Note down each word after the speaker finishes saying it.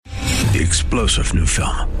the explosive new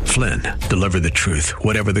film, Flynn, deliver the truth,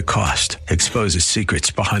 whatever the cost, exposes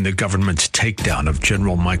secrets behind the government's takedown of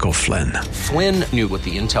General Michael Flynn. Flynn knew what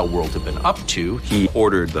the intel world had been up to. He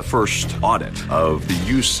ordered the first audit of the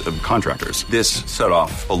use of contractors. This set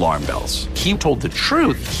off alarm bells. He told the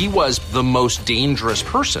truth. He was the most dangerous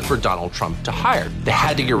person for Donald Trump to hire. They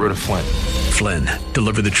had to get rid of Flynn. Flynn,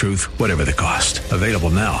 deliver the truth, whatever the cost. Available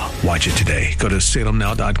now. Watch it today. Go to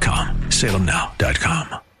salemnow.com.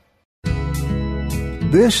 salemnow.com.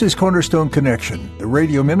 This is Cornerstone Connection, the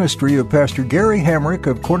radio ministry of Pastor Gary Hamrick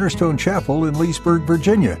of Cornerstone Chapel in Leesburg,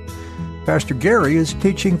 Virginia. Pastor Gary is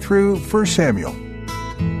teaching through 1 Samuel. Real love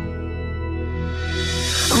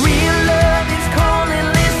is calling,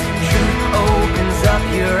 listen, truth opens up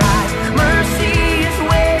your eyes. Mercy is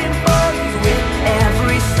waiting for you with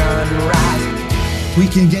every sunrise. We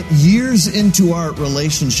can get years into our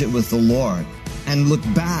relationship with the Lord and look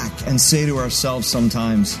back and say to ourselves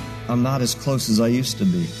sometimes, I'm not as close as I used to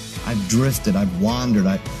be. I've drifted, I've wandered,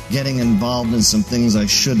 I'm getting involved in some things I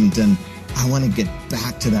shouldn't, and I want to get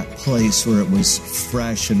back to that place where it was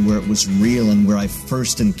fresh and where it was real and where I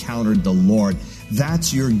first encountered the Lord.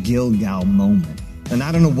 That's your Gilgal moment. And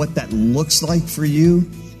I don't know what that looks like for you,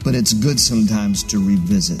 but it's good sometimes to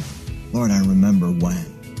revisit. Lord, I remember when.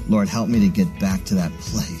 Lord, help me to get back to that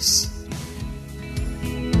place.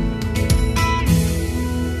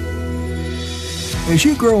 As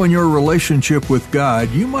you grow in your relationship with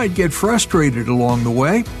God, you might get frustrated along the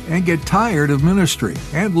way and get tired of ministry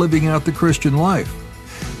and living out the Christian life.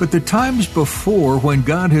 But the times before when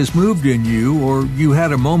God has moved in you, or you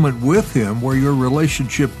had a moment with Him where your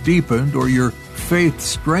relationship deepened or your faith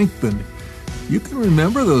strengthened, you can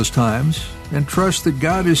remember those times and trust that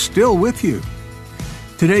God is still with you.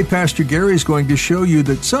 Today, Pastor Gary is going to show you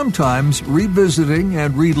that sometimes revisiting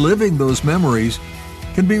and reliving those memories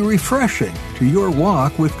can be refreshing to your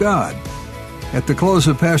walk with God. At the close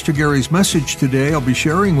of Pastor Gary's message today, I'll be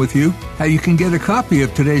sharing with you how you can get a copy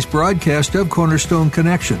of today's broadcast of Cornerstone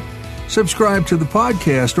Connection. Subscribe to the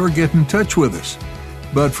podcast or get in touch with us.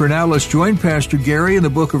 But for now, let's join Pastor Gary in the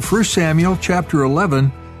book of 1 Samuel, chapter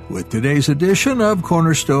 11, with today's edition of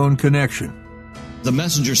Cornerstone Connection. The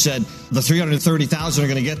messenger said the 330,000 are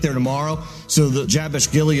going to get there tomorrow. So the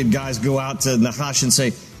Jabesh Gilead guys go out to Nahash and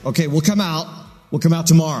say, okay, we'll come out. We'll come out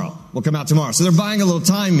tomorrow. We'll come out tomorrow. So they're buying a little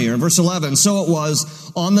time here. In verse 11, so it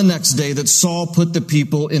was on the next day that Saul put the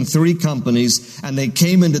people in 3 companies, and they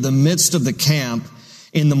came into the midst of the camp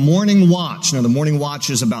in the morning watch. Now, the morning watch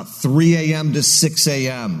is about 3 a.m. to 6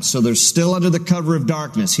 a.m. So they're still under the cover of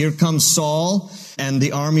darkness. Here comes Saul and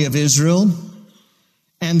the army of Israel,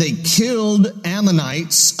 and they killed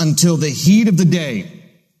Ammonites until the heat of the day.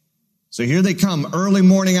 So here they come, early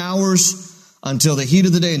morning hours, until the heat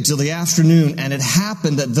of the day, until the afternoon. And it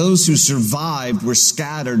happened that those who survived were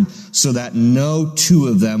scattered so that no 2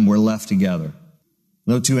 of them were left together.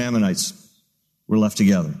 No 2 Ammonites were left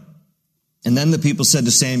together. And then the people said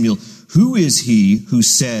to Samuel, who is he who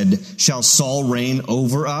said, shall Saul reign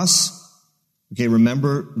over us? Okay,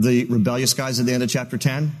 remember the rebellious guys at the end of chapter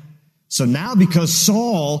 10? So now because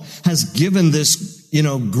Saul has given this,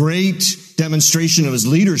 great demonstration of his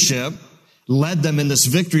leadership, led them in this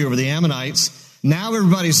victory over the Ammonites, now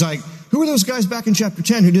everybody's like, who are those guys back in chapter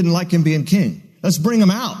 10 who didn't like him being king? Let's bring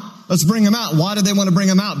them out. Let's bring them out. Why do they want to bring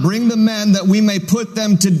them out? Bring the men that we may put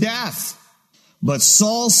them to death. But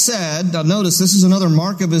Saul said, now notice this is another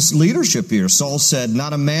mark of his leadership here. Saul said,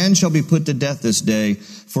 not a man shall be put to death this day,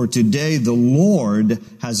 for today the Lord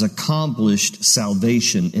has accomplished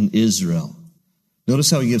salvation in Israel.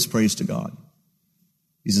 Notice how he gives praise to God.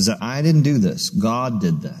 He says, I didn't do this. God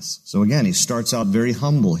did this. So again, he starts out very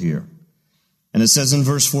humble here. And it says in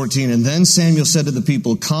verse 14, and then Samuel said to the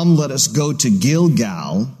people, come, let us go to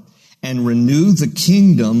Gilgal and renew the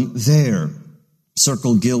kingdom there.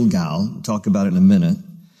 Circle Gilgal. We'll talk about it in a minute.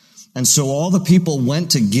 And so all the people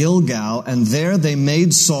went to Gilgal, and there they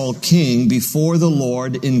made Saul king before the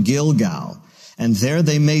Lord in Gilgal. And there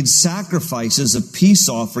they made sacrifices of peace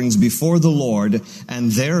offerings before the Lord,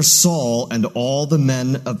 and there Saul and all the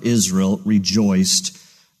men of Israel rejoiced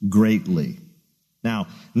greatly. Now,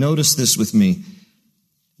 notice this with me.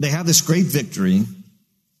 They have this great victory.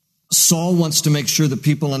 Saul wants to make sure that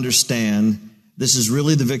people understand this is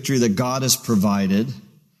really the victory that God has provided.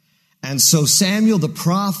 And so Samuel the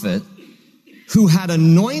prophet, who had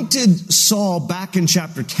anointed Saul back in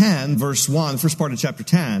chapter 10, verse 1, the first part of chapter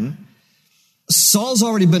 10, Saul's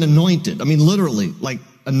already been anointed. I mean, literally, like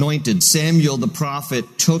anointed. Samuel the prophet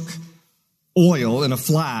took oil in a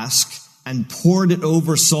flask and poured it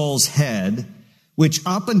over Saul's head, which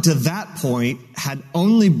up until that point had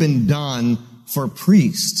only been done for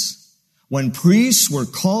priests. When priests were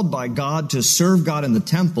called by God to serve God in the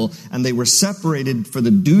temple, and they were separated for the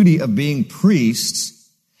duty of being priests,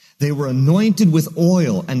 they were anointed with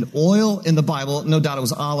oil. And oil in the Bible, no doubt it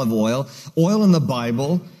was olive oil. Oil in the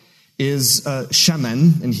Bible is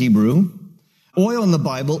shemen in Hebrew. Oil in the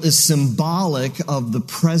Bible is symbolic of the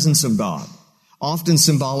presence of God, often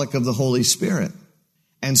symbolic of the Holy Spirit.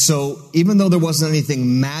 And so even though there wasn't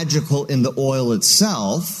anything magical in the oil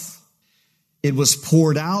itself, it was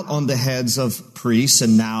poured out on the heads of priests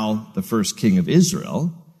and now the first king of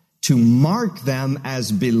Israel to mark them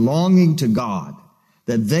as belonging to God,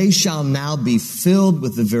 that they shall now be filled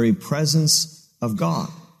with the very presence of God.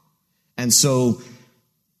 And so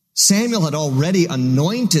Samuel had already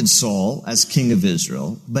anointed Saul as king of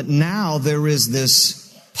Israel, but now there is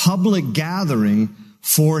this public gathering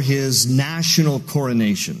for his national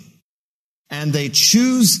coronation. And they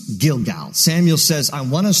choose Gilgal. Samuel says, I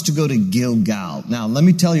want us to go to Gilgal. Now, let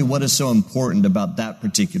me tell you what is so important about that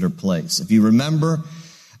particular place. If you remember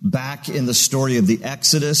back in the story of the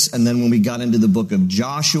Exodus, and then when we got into the book of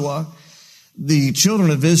Joshua, the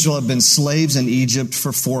children of Israel have been slaves in Egypt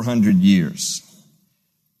for 400 years.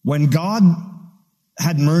 When God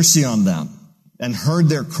had mercy on them and heard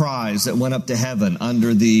their cries that went up to heaven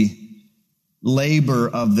under the labor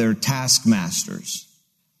of their taskmasters,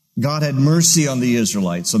 God had mercy on the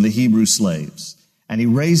Israelites, on the Hebrew slaves, and he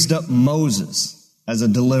raised up Moses as a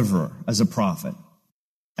deliverer, as a prophet.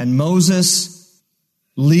 And Moses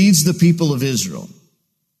leads the people of Israel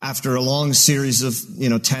after a long series of,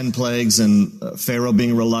 10 plagues and Pharaoh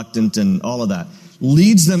being reluctant and all of that,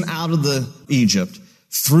 leads them out of Egypt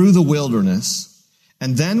through the wilderness.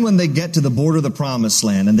 And then when they get to the border of the promised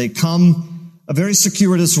land and they come a very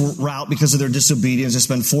circuitous route because of their disobedience, they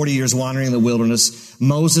spend 40 years wandering in the wilderness,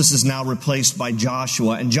 Moses is now replaced by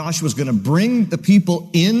Joshua. And Joshua is going to bring the people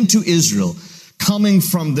into Israel, coming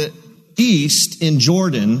from the east in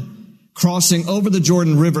Jordan, crossing over the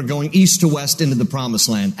Jordan River, going east to west into the promised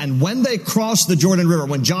land. And when they crossed the Jordan River,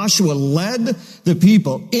 when Joshua led the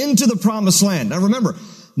people into the promised land, now remember,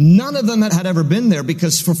 none of them had ever been there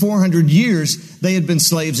because for 400 years they had been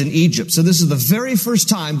slaves in Egypt. So this is the very first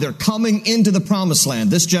time they're coming into the promised land,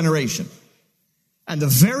 this generation. And the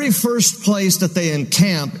very first place that they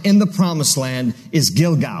encamp in the promised land is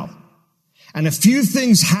Gilgal. And a few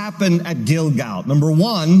things happen at Gilgal. Number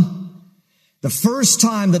one, the first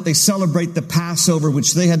time that they celebrate the Passover,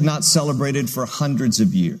 which they had not celebrated for hundreds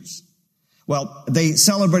of years. Well, they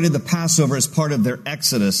celebrated the Passover as part of their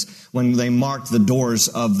exodus when they marked the doors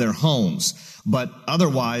of their homes. But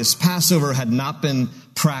otherwise, Passover had not been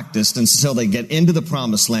practiced until they get into the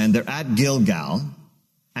promised land. They're at Gilgal.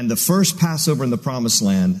 And the first Passover in the promised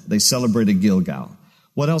land, they celebrated Gilgal.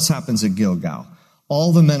 What else happens at Gilgal?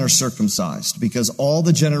 All the men are circumcised because all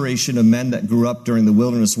the generation of men that grew up during the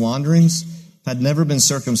wilderness wanderings had never been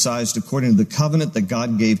circumcised according to the covenant that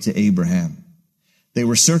God gave to Abraham. They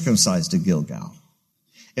were circumcised at Gilgal.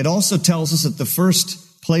 It also tells us that the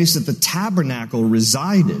first place that the tabernacle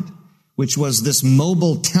resided, which was this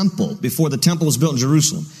mobile temple before the temple was built in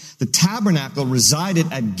Jerusalem, the tabernacle resided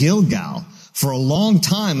at Gilgal for a long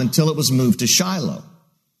time until it was moved to Shiloh.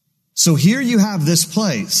 So here you have this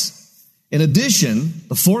place. In addition,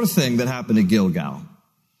 the fourth thing that happened at Gilgal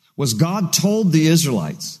was God told the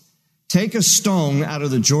Israelites, take a stone out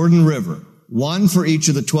of the Jordan River, one for each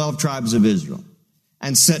of the 12 tribes of Israel,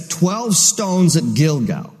 and set 12 stones at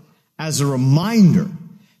Gilgal as a reminder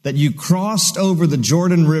that you crossed over the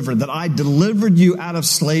Jordan River, that I delivered you out of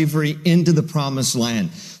slavery into the promised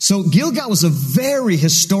land. So Gilgal was a very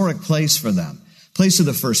historic place for them. Place of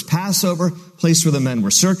the first Passover, place where the men were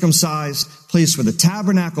circumcised, place where the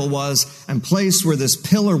tabernacle was, and place where this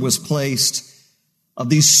pillar was placed of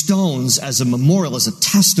these stones as a memorial, as a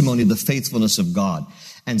testimony of the faithfulness of God.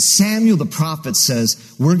 And Samuel the prophet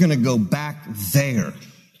says, we're going to go back there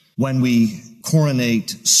when we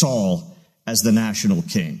coronate Saul as the national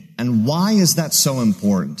king. And why is that so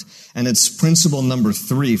important? And it's principle number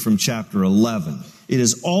 3 from chapter 11. It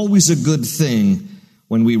is always a good thing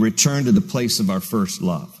when we return to the place of our first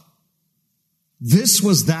love. This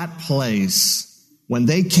was that place when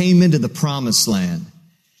they came into the promised land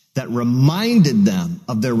that reminded them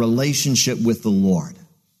of their relationship with the Lord.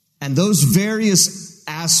 And those various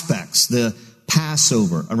aspects, the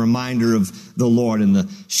Passover, a reminder of the Lord and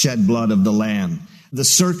the shed blood of the Lamb, the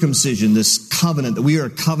circumcision, this covenant, that we are a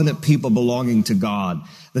covenant people belonging to God.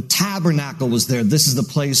 The tabernacle was there. This is the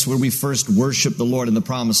place where we first worship the Lord in the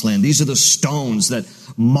promised land. These are the stones that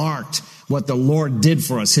marked what the Lord did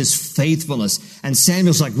for us, his faithfulness. And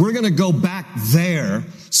Samuel's like, we're going to go back there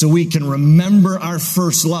so we can remember our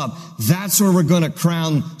first love. That's where we're going to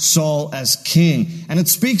crown Saul as king. And it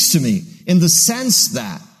speaks to me in the sense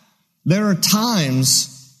that there are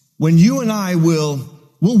times when you and I will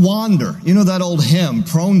wander. You know that old hymn,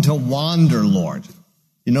 prone to wander, Lord.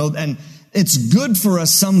 You know, and it's good for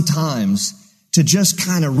us sometimes to just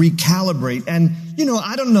kind of recalibrate. And, you know,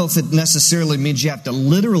 I don't know if it necessarily means you have to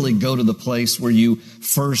literally go to the place where you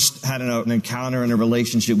first had an encounter and a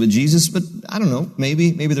relationship with Jesus, but I don't know,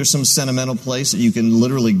 maybe there's some sentimental place that you can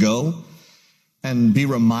literally go and be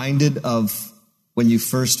reminded of when you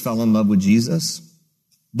first fell in love with Jesus.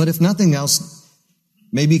 But if nothing else,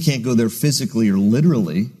 maybe you can't go there physically or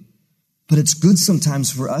literally, but it's good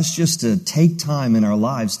sometimes for us just to take time in our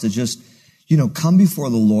lives to just, you know, come before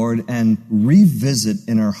the Lord and revisit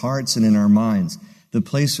in our hearts and in our minds the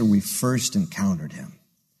place where we first encountered him.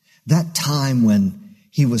 That time when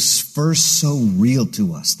he was first so real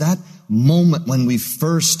to us. That moment when we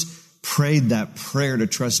first prayed that prayer to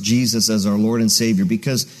trust Jesus as our Lord and Savior.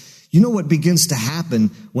 Because you know what begins to happen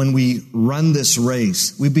when we run this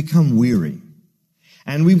race? We become weary.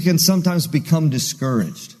 And we can sometimes become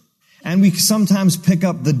discouraged. And we sometimes pick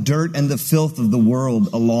up the dirt and the filth of the world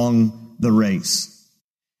along the race.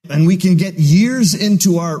 And we can get years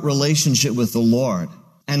into our relationship with the Lord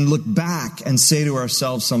and look back and say to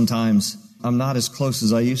ourselves sometimes, I'm not as close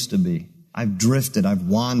as I used to be. I've drifted, I've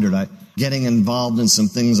wandered, I'm getting involved in some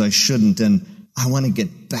things I shouldn't, and I want to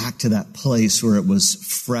get back to that place where it was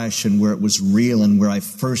fresh and where it was real and where I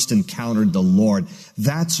first encountered the Lord.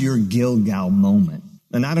 That's your Gilgal moment.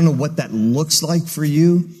 And I don't know what that looks like for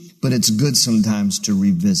you, but it's good sometimes to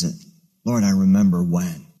revisit. Lord, I remember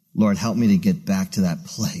when. Lord, help me to get back to that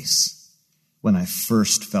place when I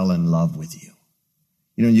first fell in love with you.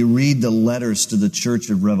 You know, you read the letters to the church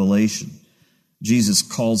of Revelation. Jesus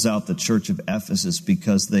calls out the church of Ephesus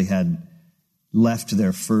because they had left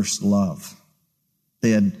their first love. They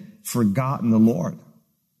had forgotten the Lord.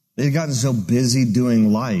 They had gotten so busy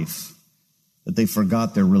doing life that they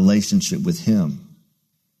forgot their relationship with him.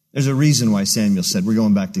 There's a reason why Samuel said, we're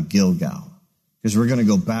going back to Gilgal, because we're going to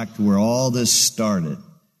go back to where all this started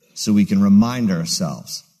so we can remind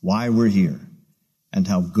ourselves why we're here and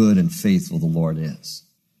how good and faithful the Lord is.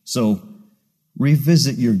 So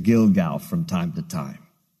revisit your Gilgal from time to time.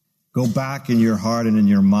 Go back in your heart and in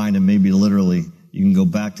your mind, and maybe literally you can go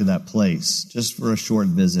back to that place just for a short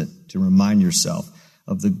visit to remind yourself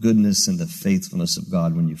of the goodness and the faithfulness of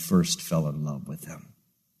God when you first fell in love with him.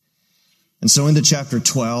 And so into chapter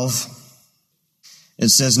 12, it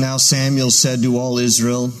says, Now Samuel said to all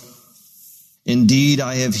Israel, Indeed,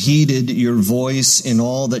 I have heeded your voice in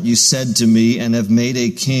all that you said to me and have made a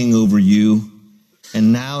king over you.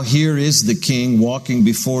 And now here is the king walking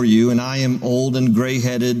before you, and I am old and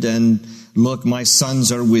gray-headed, and look, my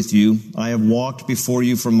sons are with you. I have walked before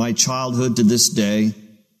you from my childhood to this day.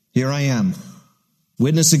 Here I am.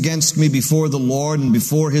 Witness against me before the Lord and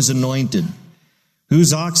before his anointed.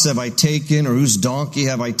 Whose ox have I taken, or whose donkey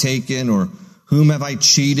have I taken, or whom have I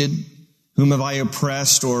cheated? Whom have I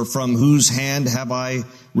oppressed, or from whose hand have I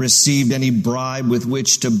received any bribe with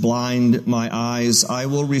which to blind my eyes? I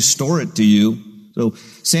will restore it to you. So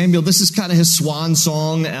Samuel, this is kind of his swan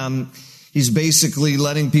song. He's basically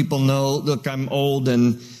letting people know, look, I'm old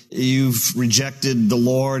and you've rejected the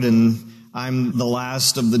Lord and I'm the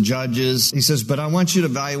last of the judges. He says, but I want you to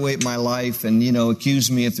evaluate my life and, accuse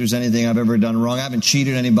me if there's anything I've ever done wrong. I haven't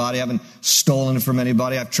cheated anybody. I haven't stolen from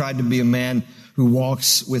anybody. I've tried to be a man who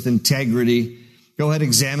walks with integrity. Go ahead,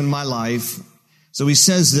 examine my life. So he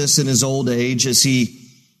says this in his old age as he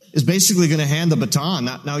is basically going to hand the baton.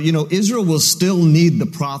 Now, Israel will still need the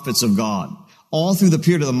prophets of God. All through the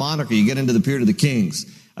period of the monarchy, you get into the period of the kings.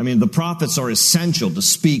 I mean, the prophets are essential to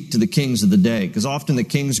speak to the kings of the day, because often the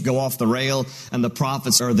kings go off the rail and the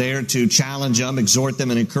prophets are there to challenge them, exhort them,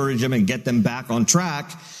 and encourage them and get them back on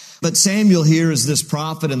track. But Samuel here is this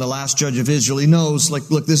prophet and the last judge of Israel. He knows,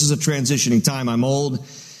 look, this is a transitioning time. I'm old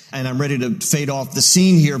and I'm ready to fade off the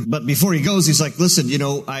scene here. But before he goes, he's like, listen,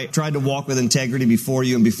 I tried to walk with integrity before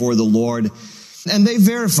you and before the Lord. And they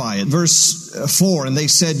verify it. Verse 4, and they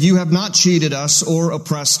said, you have not cheated us or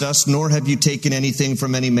oppressed us, nor have you taken anything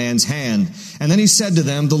from any man's hand. And then he said to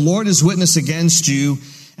them, the Lord is witness against you,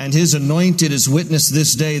 and his anointed is witness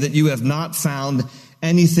this day that you have not found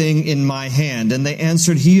anything in my hand. And they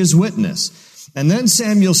answered, he is witness. And then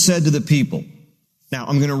Samuel said to the people, now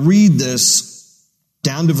I'm going to read this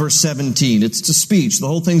down to verse 17. It's a speech. The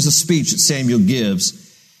whole thing's a speech that Samuel gives.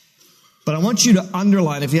 But I want you to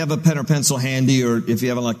underline, if you have a pen or pencil handy, or if you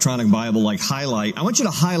have an electronic Bible, highlight. I want you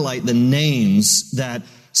to highlight the names that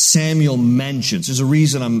Samuel mentions. There's a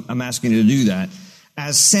reason I'm asking you to do that.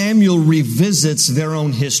 As Samuel revisits their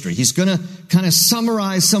own history, he's going to kind of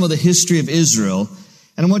summarize some of the history of Israel.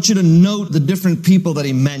 And I want you to note the different people that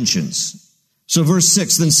he mentions. So verse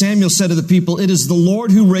 6, then Samuel said to the people, it is the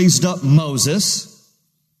Lord who raised up Moses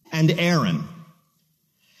and Aaron,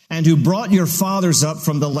 and who brought your fathers up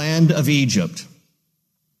from the land of Egypt.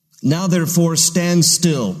 Now therefore stand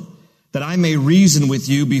still, that I may reason with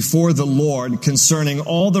you before the Lord concerning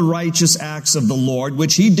all the righteous acts of the Lord,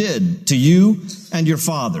 which he did to you and your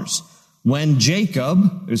fathers. When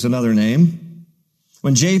Jacob, there's another name,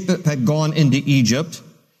 when Jacob had gone into Egypt,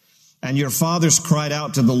 and your fathers cried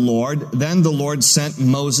out to the Lord, then the Lord sent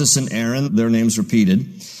Moses and Aaron, their names repeated,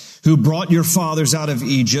 who brought your fathers out of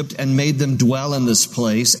Egypt and made them dwell in this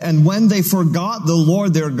place. And when they forgot the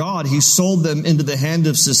Lord their God, he sold them into the hand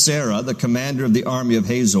of Sisera, the commander of the army of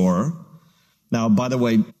Hazor. Now, by the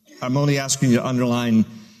way, I'm only asking you to underline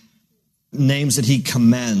names that he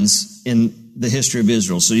commends in the history of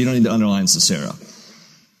Israel, so you don't need to underline Sisera.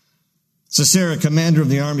 Sisera, commander of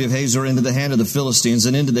the army of Hazor, into the hand of the Philistines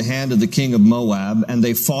and into the hand of the king of Moab, and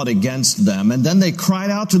they fought against them. And then they cried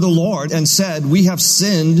out to the Lord and said, we have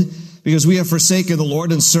sinned because we have forsaken the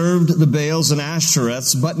Lord and served the Baals and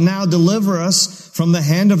Ashtoreths, but now deliver us from the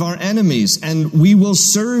hand of our enemies, and we will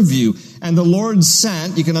serve you. And the Lord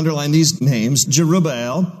sent, you can underline these names,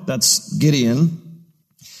 Jerubbaal, that's Gideon,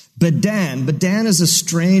 Bedan. Bedan is it's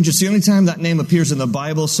the only time that name appears in the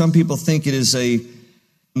Bible. Some people think it is a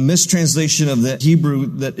mistranslation of the Hebrew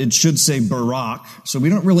that it should say Barak. So we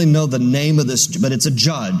don't really know the name of this, but it's a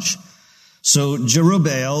judge. So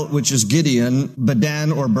Jerubbaal, which is Gideon,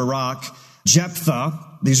 Bedan or Barak,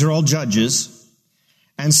 Jephthah, these are all judges,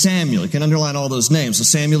 and Samuel. You can underline all those names. So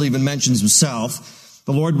Samuel even mentions himself.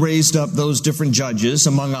 The Lord raised up those different judges,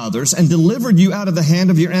 among others, and delivered you out of the hand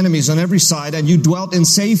of your enemies on every side, and you dwelt in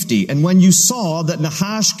safety. And when you saw that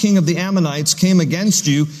Nahash, king of the Ammonites, came against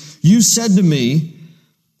you, you said to me,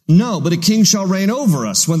 no, but a king shall reign over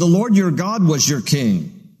us, when the Lord your God was your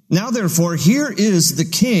king. Now, therefore, here is the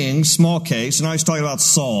king, small case, and now he's talking about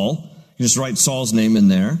Saul. You just write Saul's name in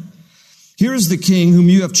there. Here is the king whom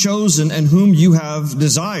you have chosen and whom you have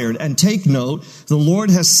desired. And take note, the Lord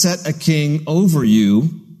has set a king over you.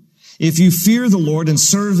 If you fear the Lord and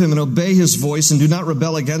serve him and obey his voice and do not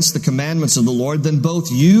rebel against the commandments of the Lord, then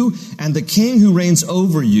both you and the king who reigns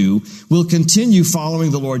over you will continue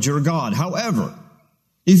following the Lord your God. However,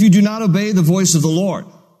 if you do not obey the voice of the Lord,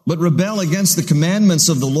 but rebel against the commandments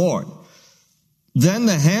of the Lord, then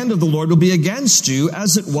the hand of the Lord will be against you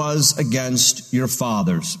as it was against your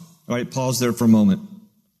fathers. All right, pause there for a moment.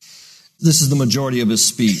 This is the majority of his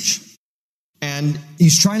speech. And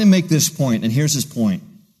he's trying to make this point, and here's his point.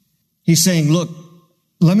 He's saying, look,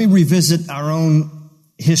 let me revisit our own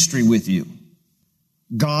history with you.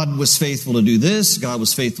 God was faithful to do this, God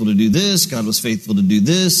was faithful to do this, God was faithful to do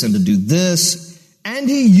this and to do this. And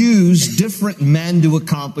he used different men to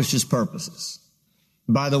accomplish his purposes.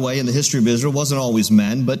 By the way, in the history of Israel, it wasn't always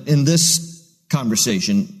men, but in this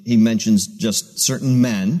conversation, he mentions just certain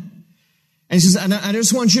men. And he says, and I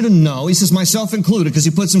just want you to know, he says, myself included, because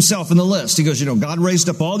he puts himself in the list. He goes, God raised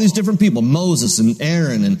up all these different people, Moses and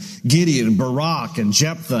Aaron and Gideon and Barak and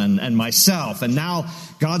Jephthah and myself. And now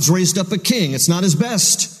God's raised up a king. It's not his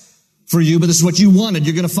best for you, but this is what you wanted.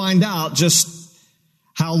 You're going to find out just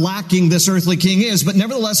how lacking this earthly king is. But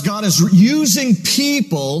nevertheless, God is using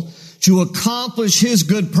people to accomplish his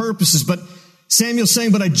good purposes. But Samuel's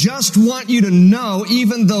saying, but I just want you to know,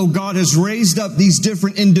 even though God has raised up these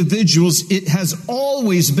different individuals, it has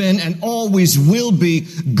always been and always will be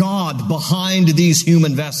God behind these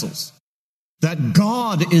human vessels. That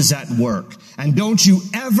God is at work. And don't you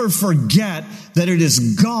ever forget that it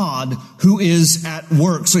is God who is at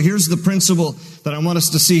work. So here's the principle that I want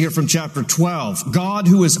us to see here from chapter 12. God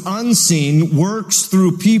who is unseen works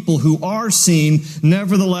through people who are seen.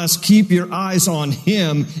 Nevertheless, keep your eyes on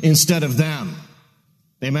him instead of them.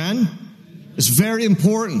 Amen? It's very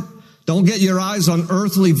important. Don't get your eyes on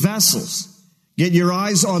earthly vessels. Get your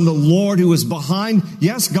eyes on the Lord who is behind.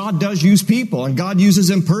 Yes, God does use people, and God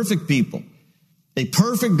uses imperfect people. A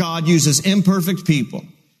perfect God uses imperfect people.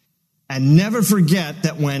 And never forget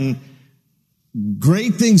that when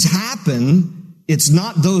great things happen, it's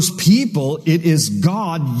not those people, it is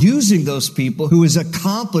God using those people who is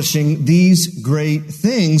accomplishing these great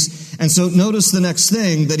things. And so notice the next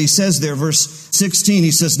thing that he says there, verse 16,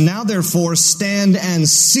 he says, now therefore stand and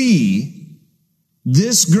see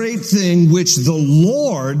this great thing which the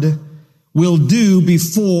Lord will do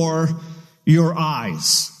before your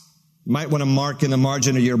eyes. You might want to mark in the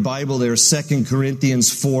margin of your Bible there, 2 Corinthians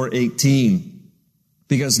 4:18.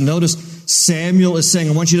 Because notice Samuel is saying,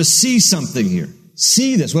 I want you to see something here.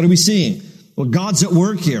 See this. What are we seeing? Well, God's at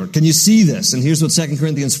work here. Can you see this? And here's what 2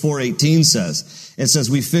 Corinthians 4:18 says. It says,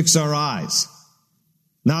 we fix our eyes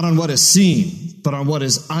not on what is seen, but on what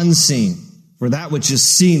is unseen. For that which is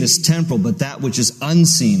seen is temporal, but that which is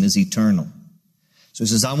unseen is eternal. So he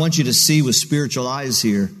says, I want you to see with spiritual eyes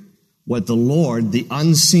here what the Lord, the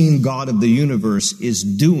unseen God of the universe, is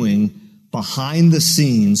doing behind the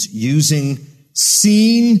scenes, using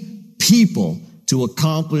seen people to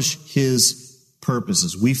accomplish his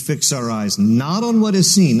purposes. We fix our eyes not on what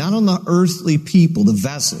is seen, not on the earthly people, the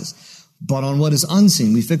vessels, but on what is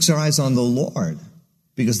unseen. We fix our eyes on the Lord,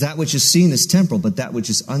 because that which is seen is temporal, but that which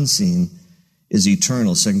is unseen is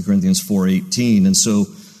eternal, 2 Corinthians 4:18. And so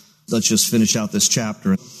let's just finish out this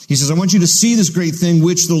chapter. He says, I want you to see this great thing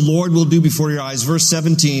which the Lord will do before your eyes. Verse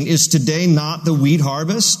 17, is today not the wheat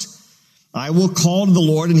harvest? I will call to the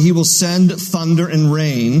Lord, and he will send thunder and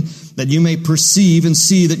rain, that you may perceive and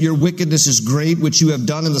see that your wickedness is great, which you have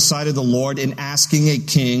done in the sight of the Lord in asking a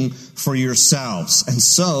king for yourselves. And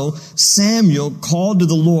so Samuel called to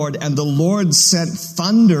the Lord, and the Lord sent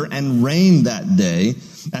thunder and rain that day,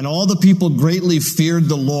 and all the people greatly feared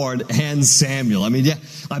the Lord and Samuel. I mean, yeah,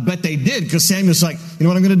 I bet they did, because Samuel's like, you know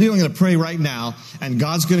what I'm going to do? I'm going to pray right now, and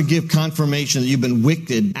God's going to give confirmation that you've been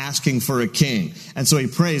wicked asking for a king. And so he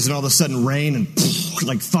prays, and all of a sudden rain and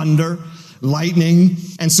like thunder, lightning.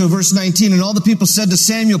 And so verse 19, and all the people said to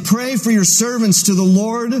Samuel, pray for your servants to the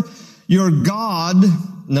Lord your God.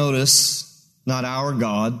 Notice, not our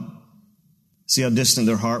God. See how distant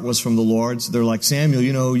their heart was from the Lord? So they're like, Samuel,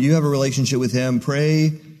 you know, you have a relationship with him.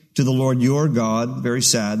 Pray to the Lord your God. Very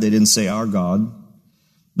sad. They didn't say our God.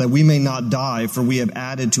 That we may not die, for we have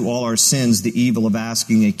added to all our sins the evil of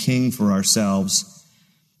asking a king for ourselves.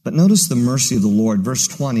 But notice the mercy of the Lord. Verse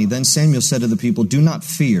 20, then Samuel said to the people, do not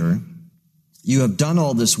fear. You have done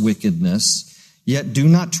all this wickedness, yet do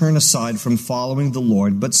not turn aside from following the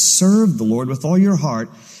Lord, but serve the Lord with all your heart,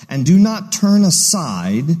 and do not turn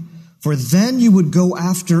aside, for then you would go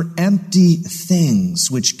after empty things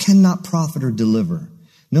which cannot profit or deliver.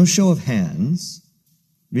 No show of hands.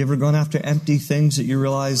 Have you ever gone after empty things that you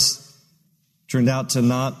realize turned out to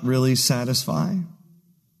not really satisfy?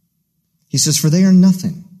 He says, for they are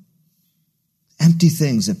nothing. Empty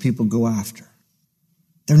things that people go after.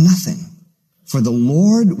 They're nothing. For the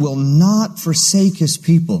Lord will not forsake his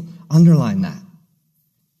people. Underline that.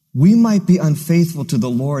 We might be unfaithful to the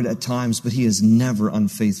Lord at times, but he is never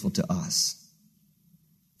unfaithful to us.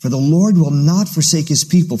 For the Lord will not forsake his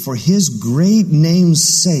people for his great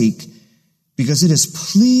name's sake, because it has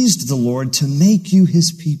pleased the Lord to make you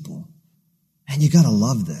his people. And you got to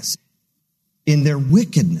love this. In their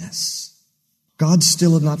wickedness, God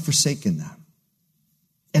still had not forsaken them.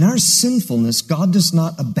 In our sinfulness, God does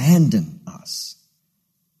not abandon us,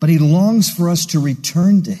 but he longs for us to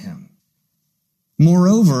return to him.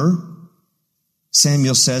 Moreover,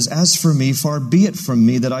 Samuel says, as for me, far be it from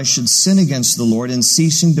me that I should sin against the Lord in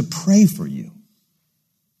ceasing to pray for you.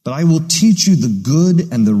 But I will teach you the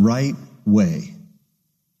good and the right way.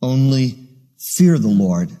 Only fear the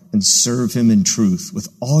Lord and serve him in truth with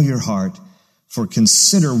all your heart, for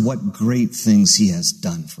consider what great things he has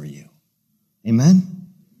done for you. Amen?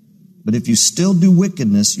 But if you still do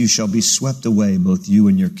wickedness, you shall be swept away, both you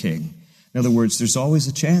and your king. In other words, there's always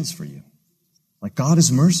a chance for you. Like God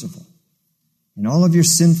is merciful. In all of your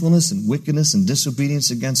sinfulness and wickedness and disobedience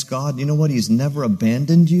against God, you know what? He's never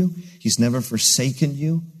abandoned you. He's never forsaken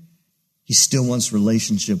you. He still wants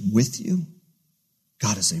relationship with you.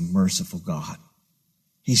 God is a merciful God.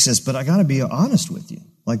 He says, but I got to be honest with you.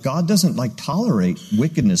 Like God doesn't tolerate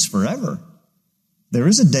wickedness forever. There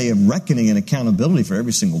is a day of reckoning and accountability for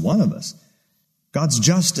every single one of us. God's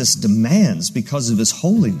justice demands, because of his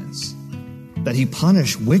holiness, that he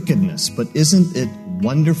punish wickedness. But isn't it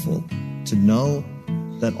wonderful to know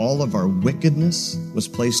that all of our wickedness was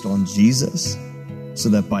placed on Jesus, so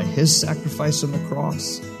that by his sacrifice on the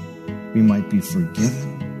cross, we might be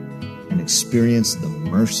forgiven and experience the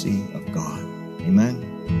mercy of God. Amen.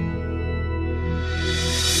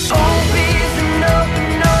 Open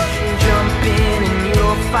ocean, jump in and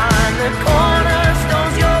you'll find the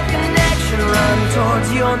cornerstone's your connection. Run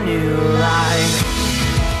towards your new life.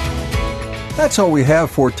 That's all we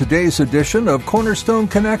have for today's edition of Cornerstone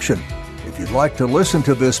Connection. If you'd like to listen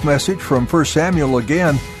to this message from 1 Samuel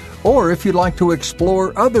again, or if you'd like to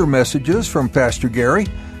explore other messages from Pastor Gary,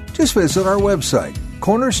 just visit our website,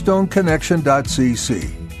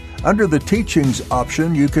 cornerstoneconnection.cc. Under the Teachings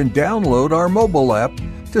option, you can download our mobile app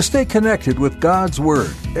to stay connected with God's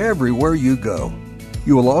Word everywhere you go.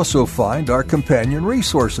 You will also find our companion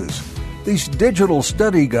resources. These digital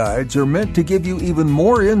study guides are meant to give you even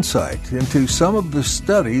more insight into some of the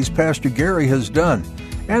studies Pastor Gary has done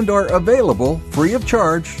and are available free of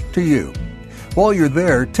charge to you. While you're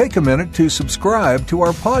there, take a minute to subscribe to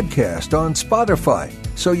our podcast on Spotify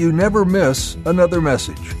so you never miss another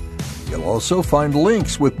message. You'll also find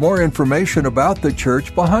links with more information about the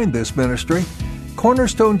church behind this ministry,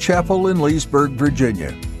 Cornerstone Chapel in Leesburg,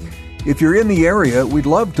 Virginia. If you're in the area, we'd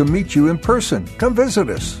love to meet you in person. Come visit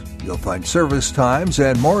us. You'll find service times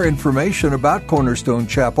and more information about Cornerstone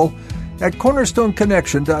Chapel at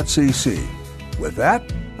cornerstoneconnection.cc. With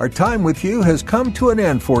that, our time with you has come to an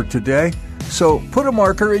end for today, so put a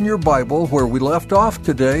marker in your Bible where we left off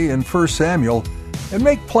today in 1 Samuel and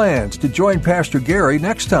make plans to join Pastor Gary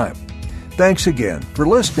next time. Thanks again for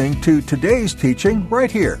listening to today's teaching right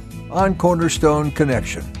here on Cornerstone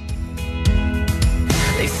Connection.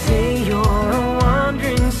 They say you're a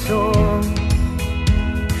wandering soul,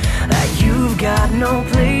 that you've got no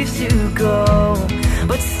place to go,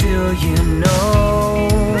 but still you know,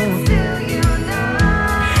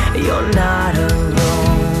 you're not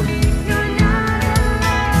alone.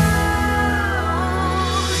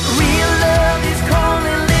 Real love is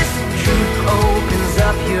calling, listen, truth opens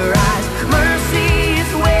up your eyes. Mercy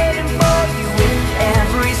is waiting for you with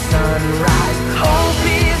every sunrise. Hope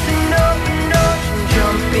is an open ocean,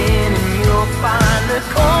 jump in and you'll find the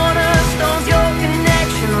cornerstone's your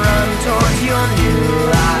connection. Run towards your new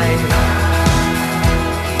life.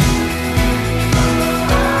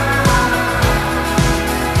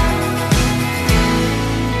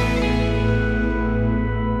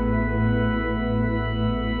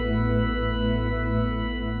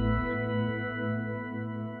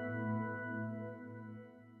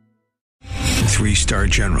 Three-star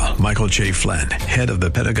General Michael J. Flynn, head of the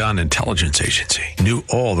Pentagon Intelligence Agency, knew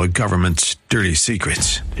all the government's dirty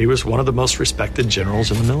secrets. He was one of the most respected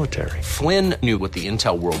generals in the military. Flynn knew what the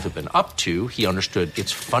intel world had been up to. He understood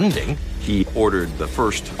its funding. He ordered the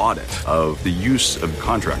first audit of the use of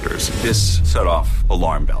contractors. This set off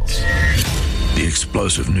alarm bells. The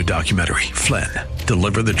explosive new documentary, Flynn,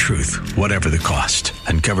 Deliver the Truth, Whatever the Cost,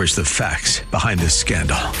 uncovers the facts behind this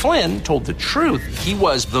scandal. Flynn told the truth. He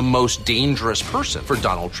was the most dangerous person for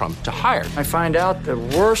Donald Trump to hire. I find out the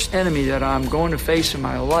worst enemy that I'm going to face in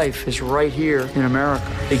my life is right here in America.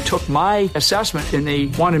 They took my assessment and they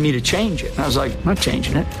wanted me to change it. And I was like, I'm not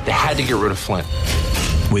changing it. They had to get rid of Flynn.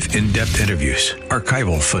 With in-depth interviews,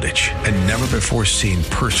 archival footage, and never-before-seen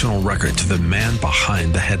personal records of the man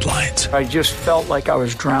behind the headlines. I just felt like I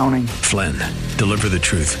was drowning. Flynn, Deliver the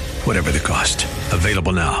Truth, Whatever the Cost.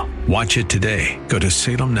 Available now. Watch it today. Go to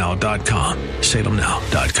salemnow.com.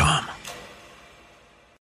 salemnow.com.